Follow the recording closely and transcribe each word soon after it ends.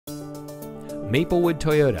Maplewood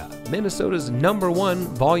Toyota, Minnesota's #1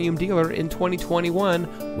 volume dealer in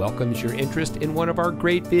 2021, welcomes your interest in one of our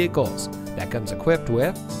great vehicles that comes equipped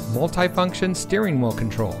with multifunction steering wheel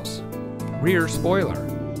controls, rear spoiler,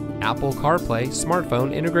 Apple CarPlay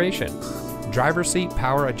smartphone integration, driver seat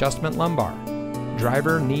power adjustment lumbar,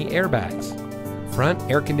 driver knee airbags, front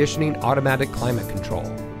air conditioning automatic climate control,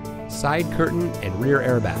 side curtain and rear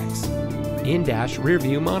airbags, in-dash rear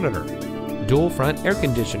view monitor, dual front air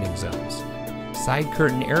conditioning zones, side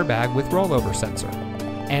curtain airbag with rollover sensor,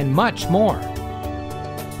 and much more.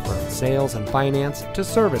 From sales and finance to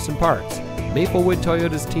service and parts, Maplewood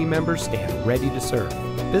Toyota's team members stand ready to serve.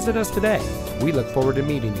 Visit us today. We look forward to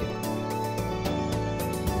meeting you.